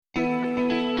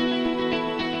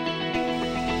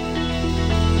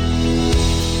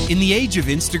In the age of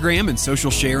Instagram and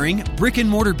social sharing,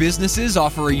 brick-and-mortar businesses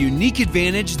offer a unique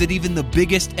advantage that even the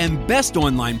biggest and best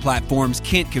online platforms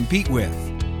can't compete with.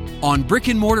 On Brick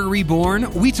and Mortar Reborn,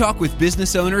 we talk with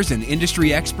business owners and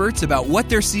industry experts about what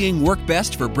they're seeing work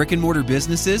best for brick-and-mortar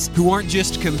businesses who aren't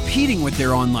just competing with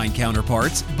their online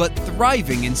counterparts, but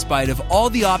thriving in spite of all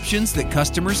the options that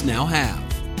customers now have.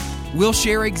 We'll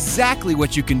share exactly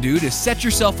what you can do to set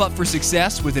yourself up for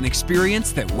success with an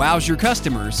experience that wows your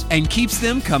customers and keeps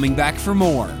them coming back for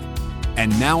more.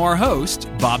 And now our host,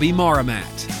 Bobby Maramat.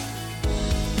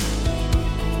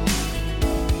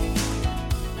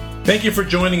 Thank you for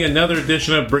joining another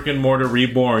edition of Brick and Mortar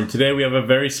Reborn. Today we have a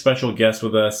very special guest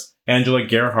with us, Angela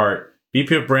Gearhart,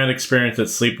 VP of Brand Experience at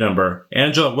Sleep Number.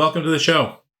 Angela, welcome to the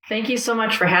show. Thank you so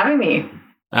much for having me.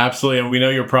 Absolutely. And we know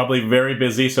you're probably very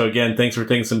busy. So again, thanks for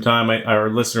taking some time. Our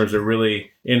listeners are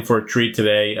really in for a treat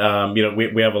today.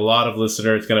 We have a lot of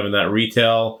listeners kind of in that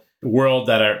retail world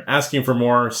that are asking for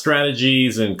more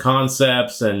strategies and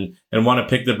concepts and want to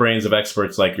pick the brains of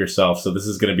experts like yourself. So this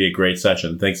is going to be a great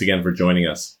session. Thanks again for joining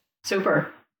us.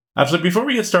 Super. Absolutely. Before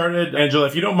we get started, Angela,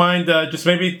 if you don't mind, just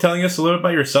maybe telling us a little bit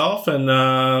about yourself and,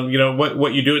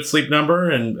 what you do at Sleep Number.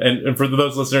 And for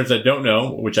those listeners that don't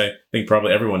know, which I think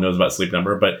probably everyone knows about Sleep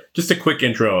Number, but just a quick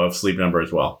intro of Sleep Number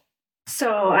as well.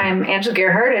 So I'm Angela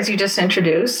Gearhart, as you just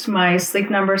introduced. My Sleep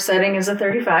Number setting is a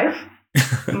 35.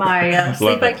 My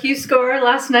Sleep IQ score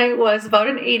last night was about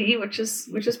an 80, which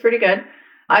is pretty good.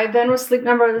 I've been with Sleep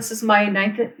Number. This is my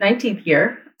 19th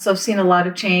year. So I've seen a lot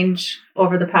of change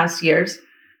over the past years.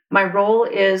 My role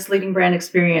is leading brand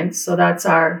experience. So that's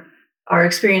our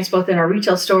experience both in our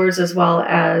retail stores as well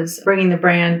as bringing the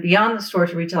brand beyond the store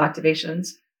to retail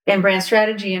activations, and brand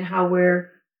strategy and how we're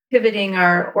pivoting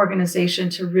our organization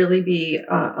to really be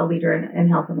a leader in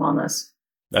health and wellness.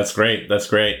 That's great. That's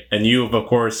great. And you've, of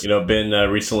course, been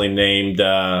recently named,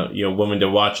 Woman to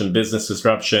Watch in Business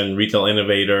Disruption, Retail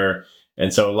Innovator.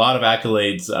 And so a lot of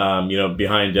accolades,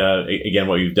 behind, again,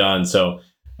 what you've done. So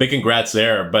big congrats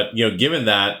there. But, given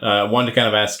that, I wanted to kind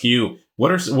of ask you,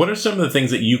 what are some of the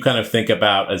things that you kind of think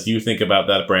about as you think about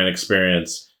that brand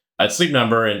experience at Sleep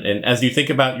Number and as you think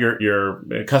about your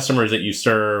customers that you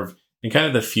serve and kind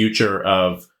of the future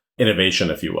of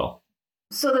innovation, if you will?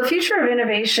 So the future of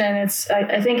innovation,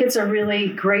 I think it's a really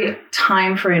great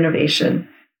time for innovation.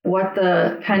 What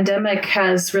the pandemic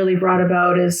has really brought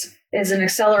about is an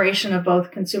acceleration of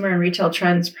both consumer and retail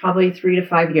trends, probably 3 to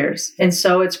 5 years. And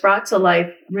so it's brought to life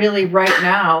really right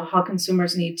now how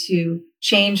consumers need to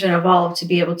change and evolve to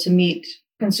be able to meet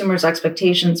consumers'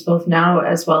 expectations, both now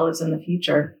as well as in the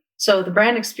future. So the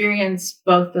brand experience,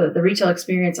 both the retail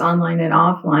experience online and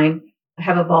offline,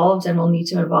 have evolved and will need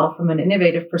to evolve from an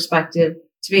innovative perspective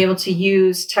to be able to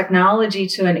use technology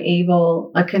to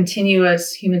enable a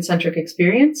continuous human-centric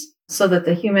experience, so that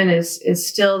the human is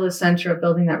still the center of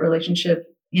building that relationship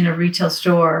in a retail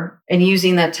store and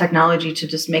using that technology to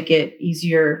just make it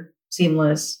easier,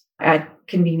 seamless, add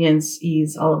convenience,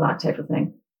 ease, all of that type of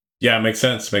thing. Yeah, makes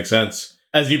sense. Makes sense.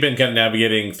 As you've been kind of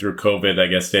navigating through COVID, I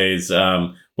guess, days,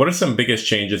 what are some biggest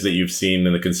changes that you've seen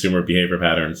in the consumer behavior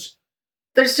patterns?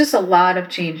 There's just a lot of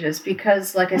changes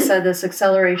because, like I said, this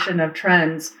acceleration of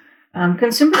trends.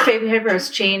 Consumer behavior has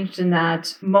changed in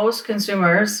that most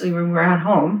consumers, when we're at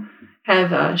home,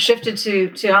 have shifted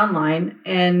to online.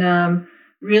 And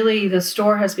really, the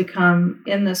store has become,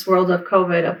 in this world of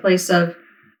COVID, a place of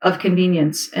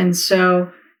convenience. And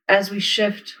so as we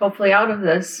shift, hopefully, out of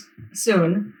this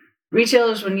soon,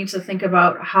 retailers will need to think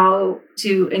about how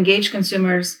to engage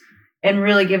consumers and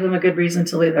really give them a good reason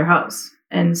to leave their house.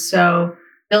 And so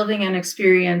building an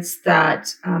experience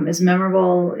that is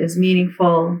memorable, is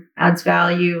meaningful, adds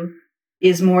value,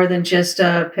 is more than just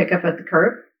a pickup at the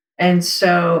curb. And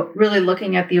so really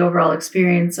looking at the overall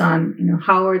experience on,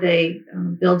 how are they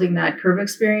building that curb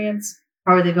experience?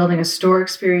 How are they building a store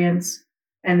experience?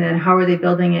 And then how are they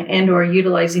building it and or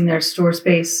utilizing their store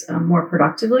space more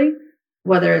productively?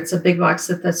 Whether it's a big box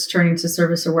that's turning to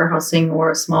service or warehousing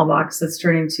or a small box that's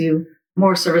turning to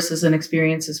more services and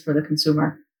experiences for the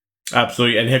consumer.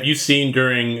 Absolutely. And have you seen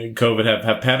during COVID,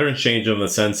 have patterns changed in the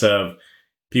sense of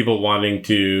people wanting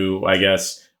to, I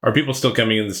guess, are people still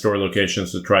coming in the store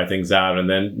locations to try things out and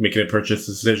then making a purchase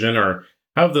decision, or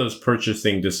how have those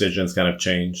purchasing decisions kind of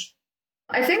changed?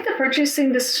 I think the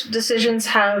purchasing decisions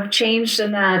have changed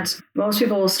in that most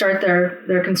people will start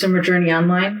their consumer journey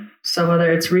online. So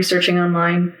whether it's researching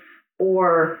online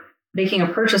or making a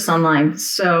purchase online.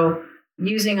 So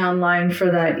using online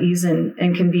for that ease and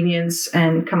convenience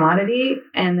and commodity,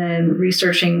 and then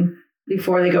researching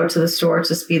before they go to the store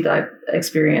to speed that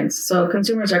experience. So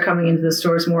consumers are coming into the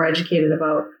stores more educated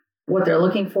about what they're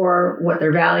looking for, what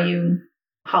they're valuing,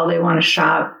 how they want to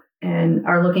shop, and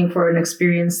are looking for an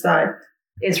experience that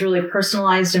is really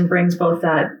personalized and brings both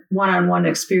that one-on-one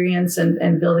experience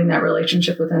and building that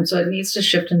relationship with them. So it needs to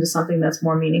shift into something that's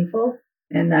more meaningful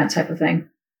and that type of thing.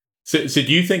 So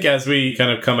do you think as we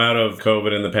kind of come out of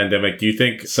COVID and the pandemic, do you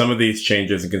think some of these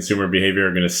changes in consumer behavior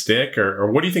are going to stick?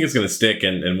 Or what do you think is going to stick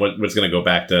and what's going to go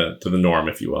back to the norm,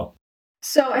 if you will?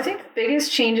 So I think the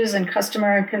biggest changes in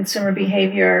customer and consumer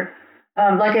behavior,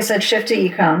 like I said, shift to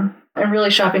e-com and really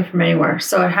shopping from anywhere.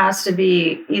 So it has to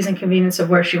be ease and convenience of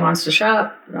where she wants to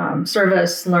shop,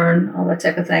 service, learn, all that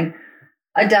type of thing.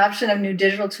 Adoption of new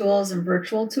digital tools and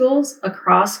virtual tools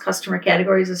across customer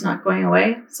categories is not going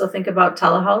away. So think about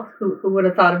telehealth. Who would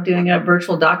have thought of doing a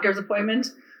virtual doctor's appointment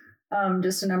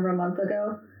just a number of months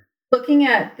ago? Looking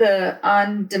at the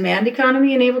on-demand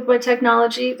economy enabled by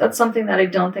technology, that's something that I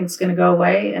don't think is going to go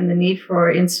away. And the need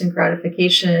for instant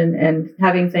gratification and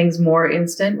having things more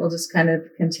instant will just kind of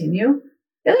continue.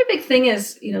 The other big thing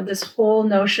is, this whole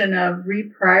notion of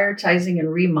reprioritizing and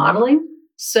remodeling.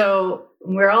 So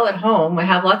we're all at home. I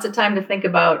have lots of time to think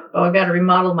about, I've got to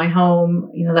remodel my home,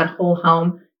 that whole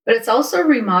home. But it's also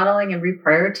remodeling and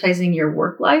reprioritizing your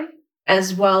work life,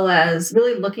 as well as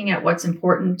really looking at what's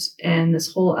important and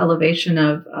this whole elevation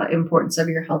of importance of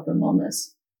your health and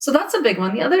wellness. So that's a big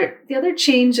one. The other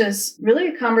change is really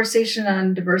a conversation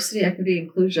on diversity, equity,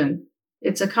 inclusion.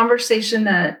 It's a conversation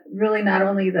that really not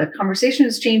only the conversation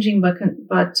is changing, but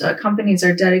companies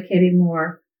are dedicating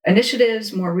more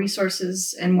initiatives, more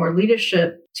resources, and more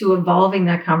leadership to evolving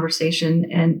that conversation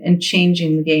and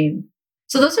changing the game.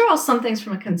 So those are all some things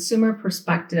from a consumer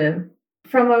perspective.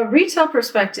 From a retail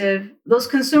perspective, those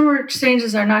consumer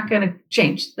changes are not going to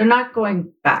change. They're not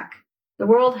going back. The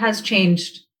world has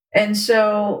changed. And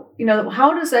so,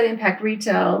 how does that impact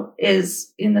retail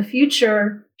is in the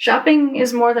future, shopping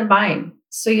is more than buying.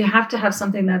 So you have to have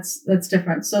something that's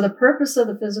different. So the purpose of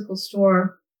the physical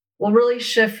store will really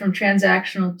shift from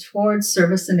transactional towards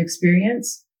service and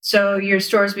experience. So your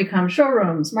stores become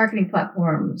showrooms, marketing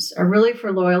platforms, are really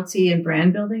for loyalty and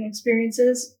brand building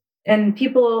experiences. And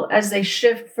people, as they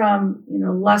shift from,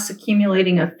 less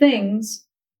accumulating of things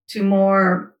to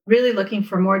more really looking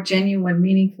for more genuine,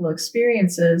 meaningful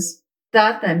experiences,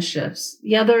 that then shifts.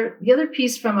 The other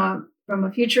piece from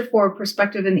a future forward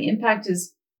perspective and the impact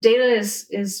is data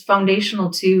is foundational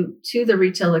to the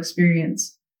retail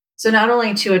experience. So not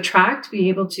only to attract, be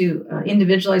able to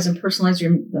individualize and personalize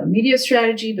your media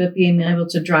strategy, but being able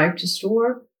to drive to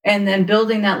store and then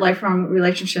building that lifelong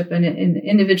relationship and an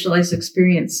individualized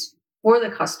experience for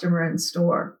the customer in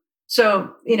store.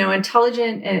 So,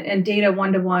 intelligent and data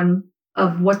one-to-one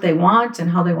of what they want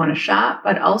and how they want to shop,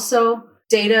 but also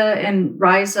data and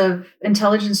rise of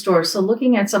intelligent stores. So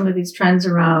looking at some of these trends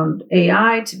around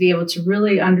AI to be able to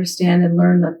really understand and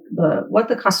learn what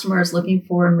the customer is looking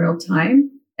for in real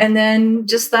time. And then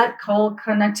just that whole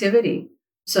connectivity.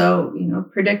 So,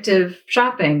 predictive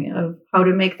shopping of how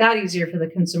to make that easier for the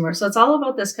consumer. So it's all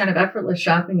about this kind of effortless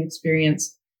shopping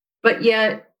experience. But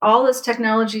yet all this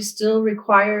technology still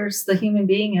requires the human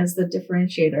being as the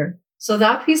differentiator. So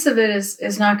that piece of it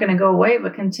is not going to go away,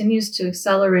 but continues to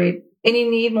accelerate. And you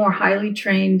need more highly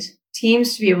trained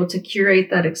teams to be able to curate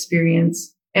that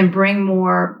experience and bring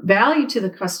more value to the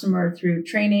customer through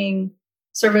training,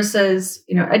 services,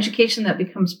 education that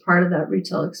becomes part of that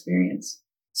retail experience.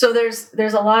 So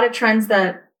there's a lot of trends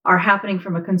that are happening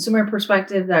from a consumer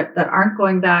perspective that aren't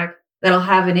going back, that'll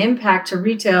have an impact to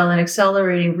retail and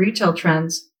accelerating retail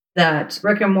trends that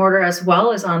brick and mortar as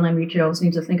well as online retailers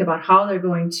need to think about how they're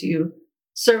going to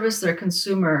service their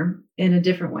consumer in a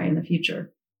different way in the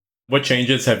future. What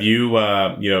changes have you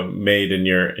made in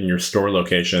your store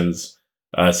locations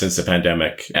since the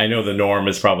pandemic? I know the norm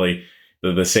is probably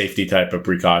the safety type of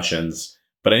precautions,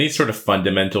 but any sort of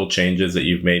fundamental changes that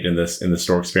you've made in the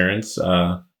store experience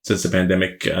since the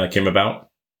pandemic came about?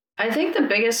 I think the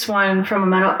biggest one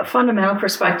from a fundamental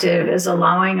perspective is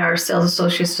allowing our sales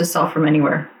associates to sell from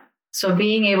anywhere. So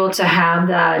being able to have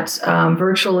that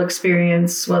virtual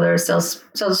experience, whether sales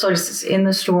associates in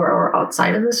the store or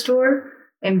outside of the store,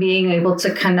 and being able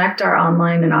to connect our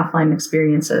online and offline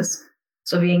experiences.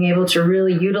 So being able to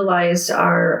really utilize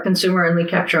our consumer and lead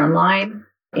capture online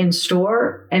in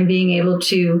store and being able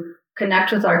to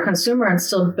connect with our consumer and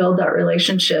still build that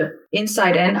relationship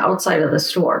inside and outside of the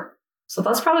store. So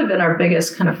that's probably been our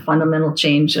biggest kind of fundamental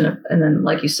change. And then,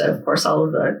 like you said, of course, all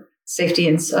of the safety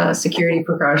and security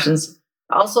precautions.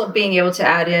 Also being able to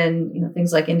add in,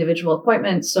 things like individual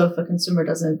appointments. So if a consumer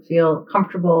doesn't feel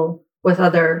comfortable with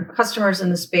other customers in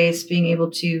the space, being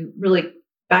able to really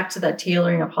back to that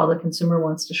tailoring of how the consumer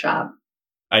wants to shop.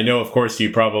 I know, of course, you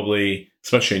probably,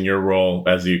 especially in your role,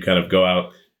 as you kind of go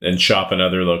out and shop in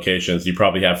other locations, you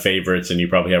probably have favorites and you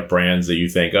probably have brands that you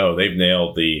think, oh, they've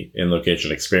nailed the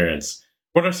in-location experience.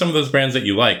 What are some of those brands that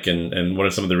you like, and what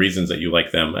are some of the reasons that you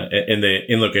like them in the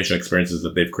in-location experiences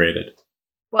that they've created?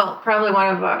 Well, probably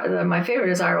one of my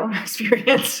favorite is our own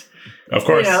experience. Of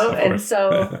course. And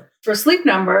so for Sleep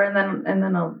Number, and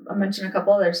then I'll mention a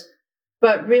couple others.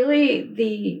 But really,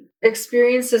 the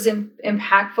experience is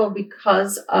impactful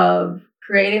because of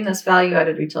creating this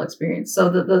value-added retail experience. So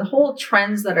the whole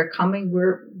trends that are coming,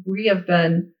 we have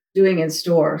been doing in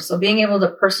store. So being able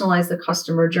to personalize the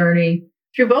customer journey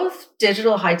through both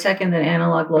digital high-tech and then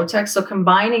analog low-tech. So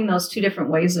combining those two different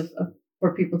ways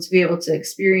for people to be able to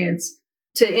experience,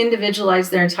 to individualize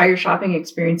their entire shopping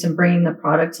experience and bringing the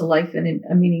product to life in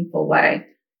a meaningful way.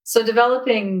 So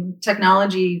developing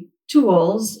technology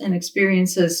tools and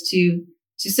experiences to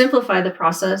simplify the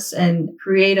process and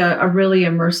create a really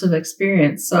immersive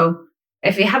experience. So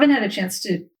if you haven't had a chance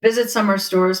to visit some of our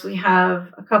stores, we have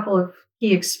a couple of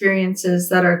key experiences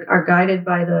that are guided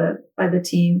by the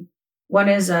team. One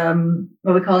is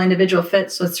what we call individual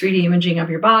fit. So it's 3D imaging of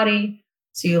your body.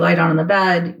 So you lie down on the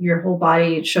bed, your whole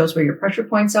body, it shows where your pressure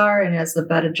points are. And as the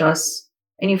bed adjusts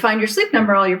and you find your sleep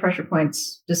number, all your pressure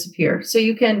points disappear. So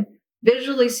you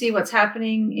visually see what's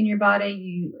happening in your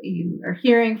body. You are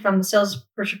hearing from the sales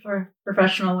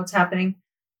professional what's happening.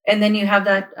 And then you have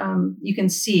that, you can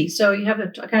see. So you have a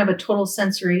kind of a total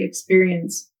sensory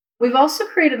experience. We've also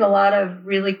created a lot of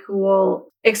really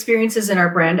cool experiences in our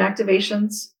brand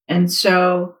activations. And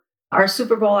so our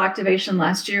Super Bowl activation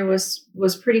last year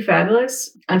was pretty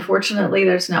fabulous. Unfortunately,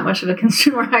 there's not much of a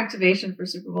consumer activation for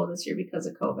Super Bowl this year because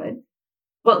of COVID.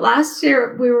 But last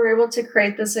year, we were able to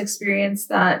create this experience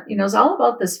that, is all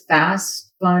about this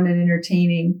fast, fun, and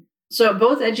entertaining. So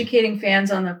both educating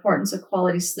fans on the importance of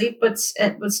quality sleep, but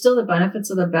still the benefits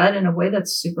of the bed in a way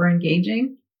that's super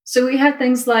engaging. So we had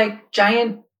things like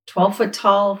giant 12-foot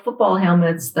tall football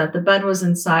helmets that the bed was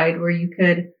inside, where you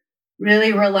could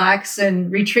really relax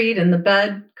and retreat, and the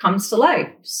bed comes to life.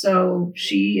 So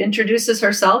she introduces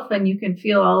herself, and you can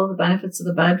feel all of the benefits of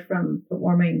the bed, from the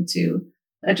warming to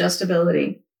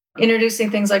adjustability. Introducing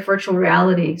things like virtual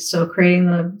reality. So creating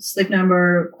the Sleep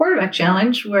Number quarterback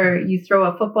challenge, where you throw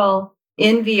a football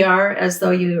in VR as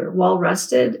though you're well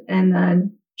rested, and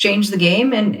then change the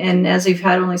game. And as you've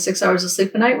had only 6 hours of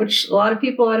sleep a night, which a lot of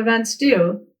people at events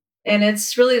do. And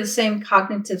it's really the same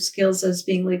cognitive skills as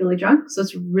being legally drunk. So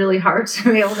it's really hard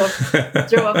to be able to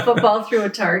throw a football through a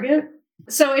target.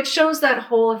 So it shows that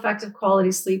whole effect of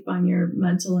quality sleep on your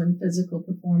mental and physical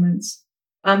performance.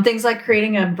 Things like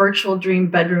creating a virtual dream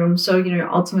bedroom. So,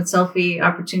 your ultimate selfie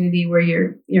opportunity, where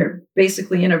you're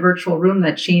basically in a virtual room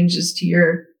that changes to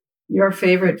your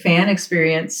favorite fan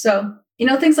experience. So,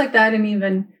 things like that, and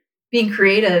even being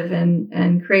creative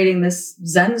and creating this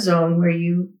Zen zone where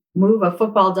you move a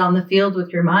football down the field with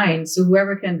your mind. So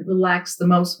whoever can relax the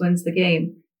most wins the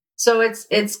game. So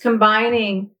it's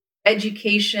combining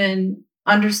education,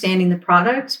 understanding the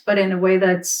product, but in a way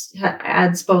that's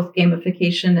adds both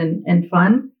gamification and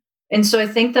fun. And so I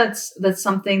think that's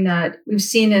something that we've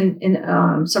seen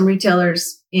in some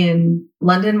retailers in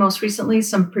London most recently,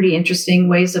 some pretty interesting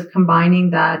ways of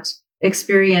combining that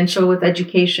experiential with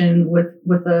education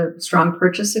with a strong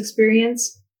purchase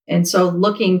experience. And so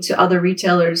looking to other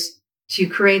retailers to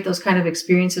create those kind of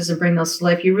experiences and bring those to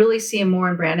life, you really see them more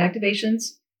in brand activations,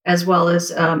 as well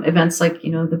as events like,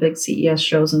 the big CES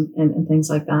shows and things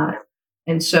like that.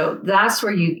 And so that's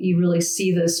where you really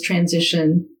see this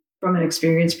transition from an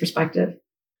experience perspective.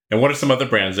 And what are some other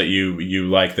brands that you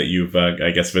like that you've,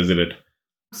 visited?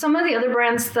 Some of the other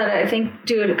brands that I think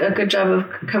do a good job of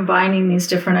combining these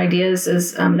different ideas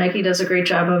is Nike does a great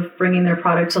job of bringing their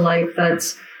product to life.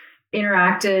 That's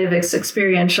interactive, it's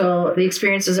experiential. The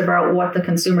experience is about what the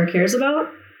consumer cares about.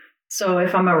 So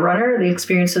if I'm a runner, the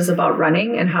experience is about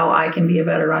running and how I can be a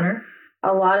better runner.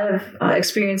 A lot of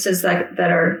experiences that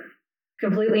are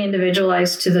completely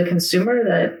individualized to the consumer,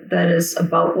 that is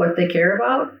about what they care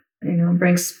about,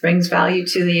 brings value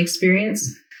to the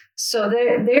experience. So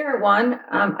they are one.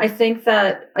 I think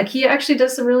that IKEA actually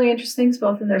does some really interesting things,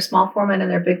 both in their small format and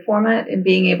their big format, in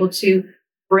being able to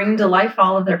bring to life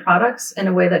all of their products in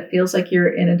a way that feels like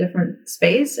you're in a different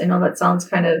space. I know that sounds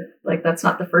kind of like that's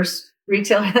not the first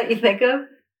retailer that you think of,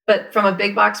 but from a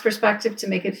big box perspective, to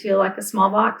make it feel like a small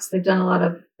box, they've done a lot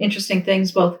of interesting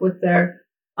things, both with their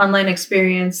online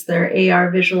experience, their AR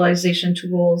visualization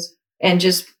tools, and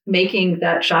just making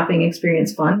that shopping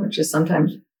experience fun, which is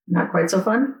sometimes not quite so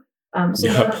fun.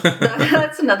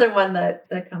 That's another one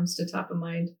that comes to top of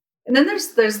mind. And then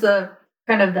there's the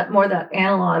kind of that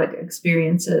analog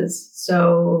experiences.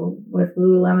 So with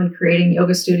Lululemon creating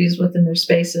yoga studios within their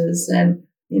spaces, and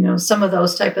some of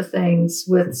those type of things.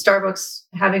 With Starbucks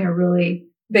having a really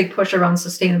big push around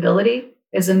sustainability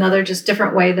is another just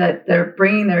different way that they're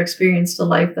bringing their experience to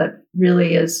life that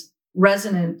really is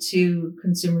resonant to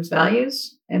consumers'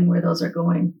 values and where those are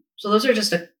going. So those are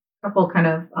just a couple kind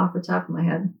of off the top of my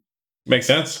head. Makes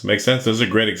sense. Makes sense. Those are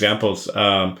great examples.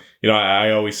 I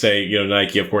always say,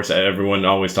 Nike, of course, everyone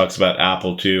always talks about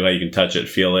Apple too, how you can touch it,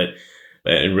 feel it,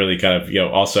 and really kind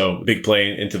of, also big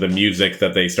play into the music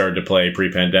that they started to play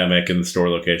pre-pandemic in the store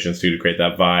locations too, to create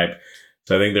that vibe.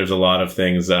 So I think there's a lot of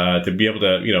things to be able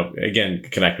to, again,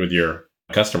 connect with your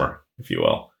customer, if you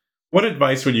will. What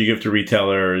advice would you give to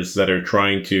retailers that are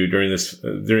trying to, during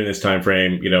this time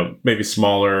frame, maybe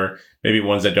smaller, maybe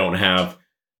ones that don't have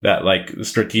that like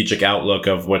strategic outlook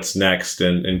of what's next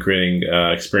and creating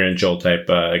experiential type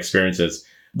experiences?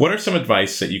 What are some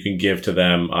advice that you can give to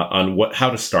them on how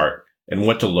to start and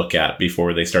what to look at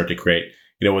before they start to create,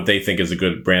 what they think is a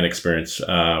good brand experience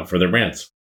for their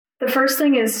brands? The first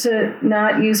thing is to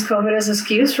not use COVID as an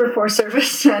excuse for poor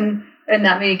service and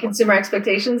not meeting consumer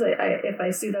expectations. If I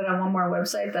see that on one more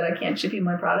website that I can't ship you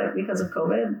my product because of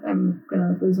COVID, I'm going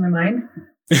to lose my mind.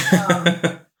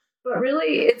 But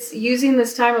really, it's using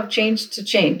this time of change to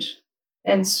change.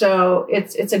 And so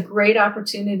it's a great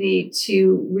opportunity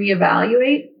to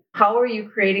reevaluate. How are you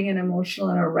creating an emotional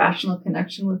and a rational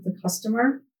connection with the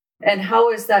customer? And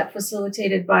how is that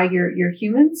facilitated by your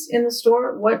humans in the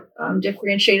store? What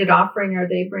differentiated offering are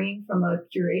they bringing from a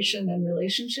curation and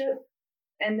relationship?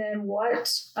 And then what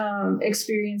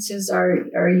experiences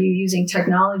are you using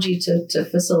technology to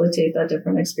facilitate that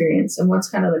different experience? And what's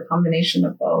kind of the combination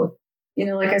of both?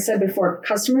 Like I said before,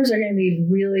 customers are going to be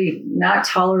really not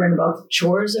tolerant about the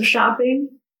chores of shopping.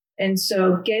 And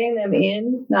so getting them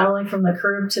in, not only from the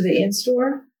curb to the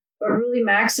in-store, but really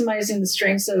maximizing the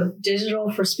strengths of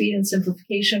digital for speed and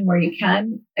simplification where you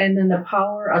can, and then the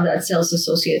power of that sales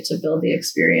associate to build the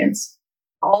experience,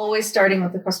 always starting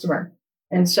with the customer.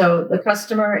 And so the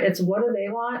customer, it's what do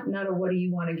they want, not a what do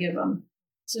you want to give them.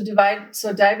 So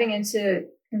diving into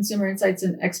consumer insights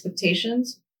and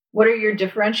expectations. What are your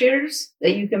differentiators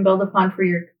that you can build upon for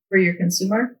your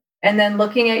consumer? And then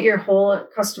looking at your whole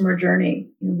customer journey.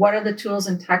 What are the tools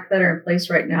and tech that are in place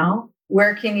right now?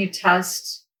 Where can you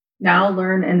test now,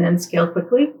 learn, and then scale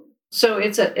quickly? So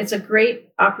it's a great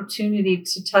opportunity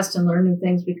to test and learn new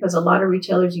things, because a lot of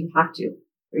retailers you have to,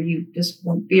 or you just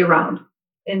won't be around.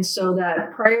 And so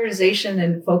that prioritization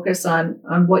and focus on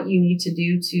what you need to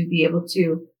do to be able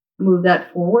to move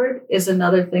that forward is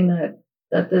another thing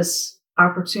that this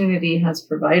opportunity has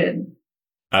provided.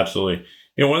 Absolutely.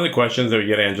 One of the questions that we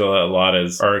get, Angela, a lot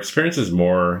is, are experiences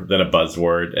more than a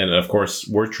buzzword? And of course,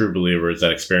 we're true believers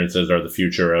that experiences are the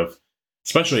future of,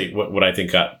 especially what I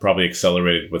think got probably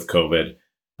accelerated with COVID,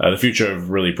 the future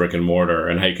of really brick and mortar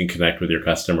and how you can connect with your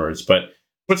customers. But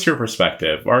what's your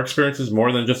perspective? Are experiences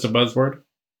more than just a buzzword?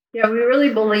 Yeah, we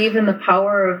really believe in the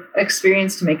power of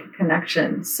experience to make a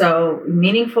connection. So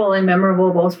meaningful and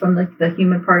memorable, both from the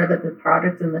human part of it, the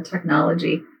product and the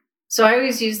technology. So I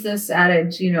always use this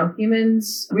adage,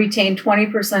 humans retain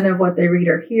 20% of what they read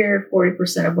or hear,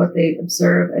 40% of what they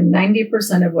observe, and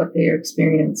 90% of what they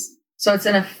experience. So it's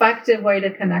an effective way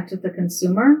to connect with the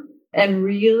consumer and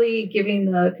really giving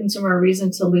the consumer a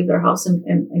reason to leave their house and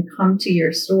come to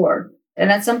your store. And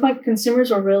at some point,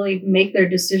 consumers will really make their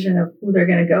decision of who they're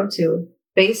going to go to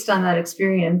based on that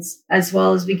experience, as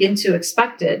well as begin to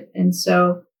expect it. And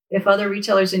so if other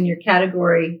retailers in your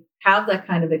category have that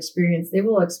kind of experience, they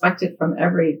will expect it from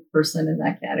every person in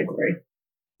that category.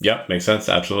 Yep, makes sense.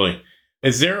 Absolutely.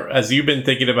 Is there, as you've been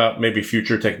thinking about maybe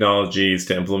future technologies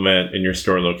to implement in your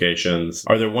store locations,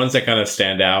 are there ones that kind of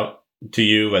stand out to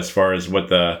you as far as what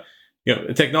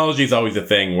technology is always a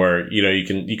thing where, you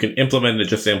can implement it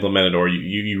just to implement it, or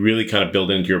you really kind of build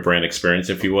into your brand experience,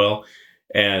 if you will.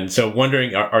 And so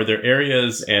wondering, are there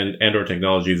areas and or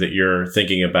technologies that you're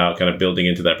thinking about kind of building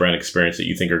into that brand experience that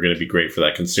you think are going to be great for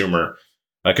that consumer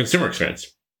experience?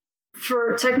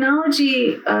 For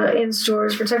technology in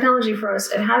stores, for technology for us,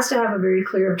 it has to have a very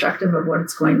clear objective of what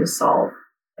it's going to solve.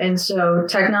 And so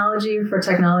technology for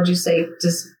technology's sake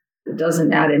just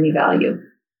doesn't add any value.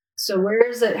 So where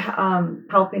is it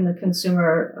helping the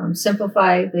consumer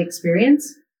simplify the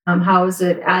experience? How is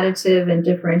it additive and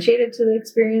differentiated to the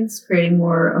experience, creating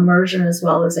more immersion as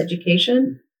well as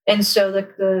education? And so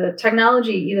the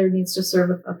technology either needs to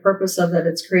serve a purpose of that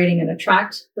it's creating an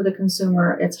attract for the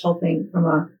consumer, it's helping from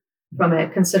a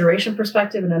consideration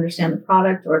perspective and understand the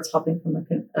product, or it's helping from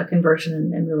a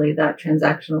conversion and really that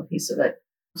transactional piece of it.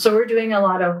 So we're doing a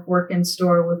lot of work in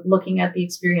store with looking at the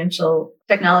experiential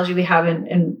technology we have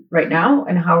in right now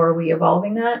and how are we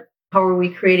evolving that. How are we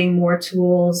creating more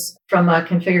tools from a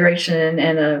configuration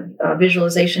and a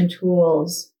visualization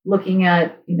tools, looking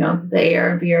at, the AR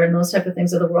and VR and those type of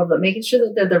things of the world, but making sure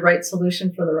that they're the right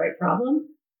solution for the right problem.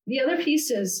 The other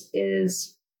piece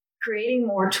is creating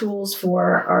more tools for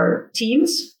our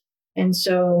teams. And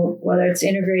so whether it's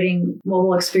integrating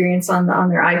mobile experience on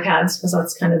their iPads, because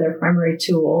that's kind of their primary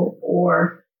tool,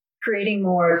 or creating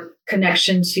more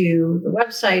connection to the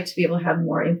website to be able to have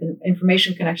more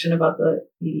information connection about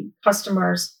the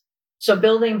customers. So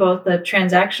building both the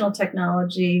transactional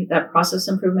technology, that process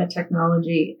improvement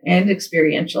technology, and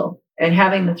experiential, and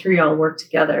having the three all work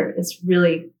together is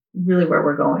really, really where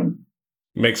we're going.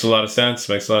 Makes a lot of sense.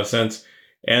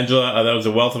 Angela, that was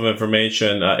a wealth of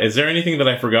information. Is there anything that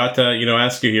I forgot to,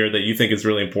 ask you here that you think is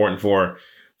really important for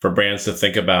brands to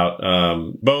think about,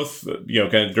 both,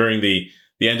 kind of during the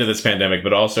end of this pandemic,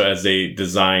 but also as they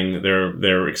design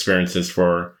their experiences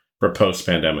for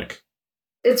post-pandemic?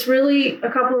 It's really a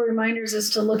couple of reminders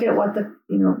is to look at what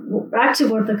back to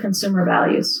what the consumer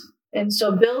values. And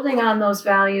so building on those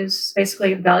values,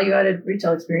 basically value-added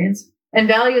retail experience. And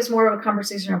value is more of a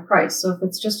conversation of price. So if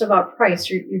it's just about price,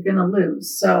 you're going to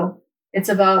lose. So it's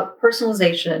about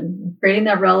personalization, creating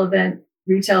that relevant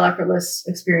retail effortless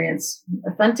experience,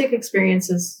 authentic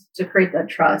experiences to create that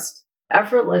trust,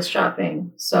 effortless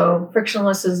shopping. So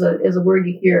frictionless is a word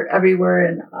you hear everywhere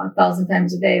and 1,000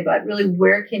 times a day, but really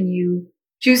where can you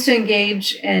choose to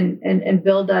engage and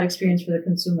build that experience for the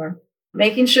consumer?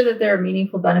 Making sure that there are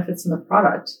meaningful benefits in the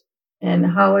product, and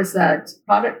how is that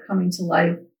product coming to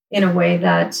life in a way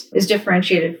that is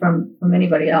differentiated from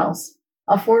anybody else.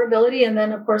 Affordability, and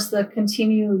then of course the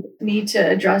continued need to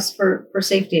address for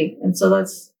safety. And so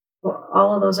that's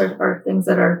all of those are things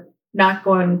that are not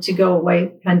going to go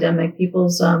away. Pandemic,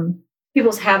 people's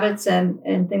habits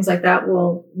and things like that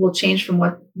will change from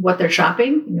what they're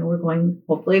shopping. We're going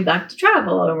hopefully back to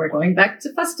travel, and we're going back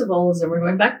to festivals, and we're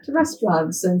going back to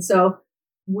restaurants. And so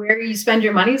where you spend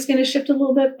your money is going to shift a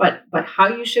little bit, but how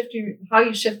you shift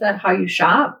that, how you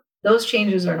shop, those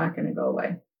changes are not going to go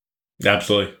away.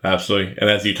 Absolutely. And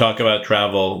as you talk about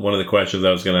travel, one of the questions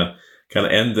I was going to kind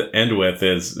of end with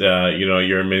is,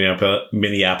 you're in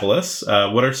Minneapolis.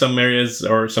 What are some areas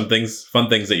or some fun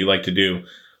things that you like to do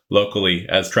locally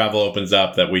as travel opens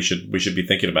up that we should be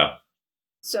thinking about?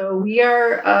 So we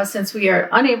are, since we are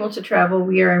unable to travel,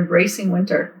 we are embracing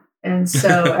winter. And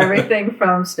so everything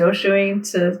from snowshoeing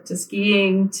to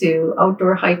skiing to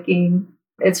outdoor hiking,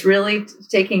 it's really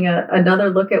taking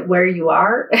another look at where you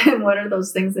are and what are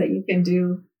those things that you can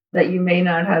do that you may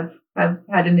not have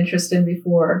had an interest in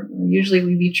before. Usually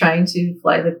we'd be trying to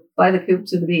fly the coop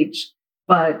to the beach,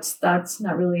 but that's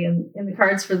not really in the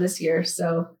cards for this year.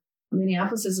 So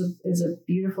Minneapolis is a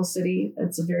beautiful city.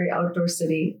 It's a very outdoor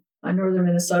city. Northern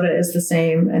Minnesota is the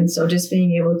same. And so just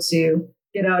being able to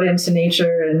get out into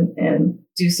nature and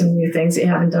do some new things that you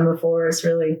haven't done before has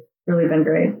really, really been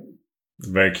great.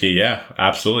 Very key. Yeah,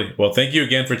 absolutely. Well, thank you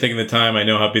again for taking the time. I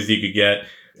know how busy you could get.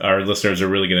 Our listeners are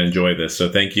really going to enjoy this.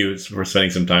 So thank you for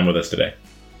spending some time with us today.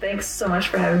 Thanks so much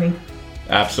for having me.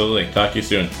 Absolutely. Talk to you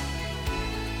soon.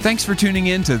 Thanks for tuning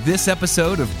in to this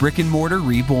episode of Brick and Mortar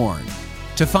Reborn.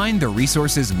 To find the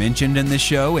resources mentioned in this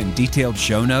show and detailed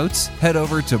show notes, head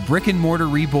over to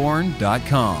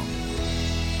brickandmortarreborn.com.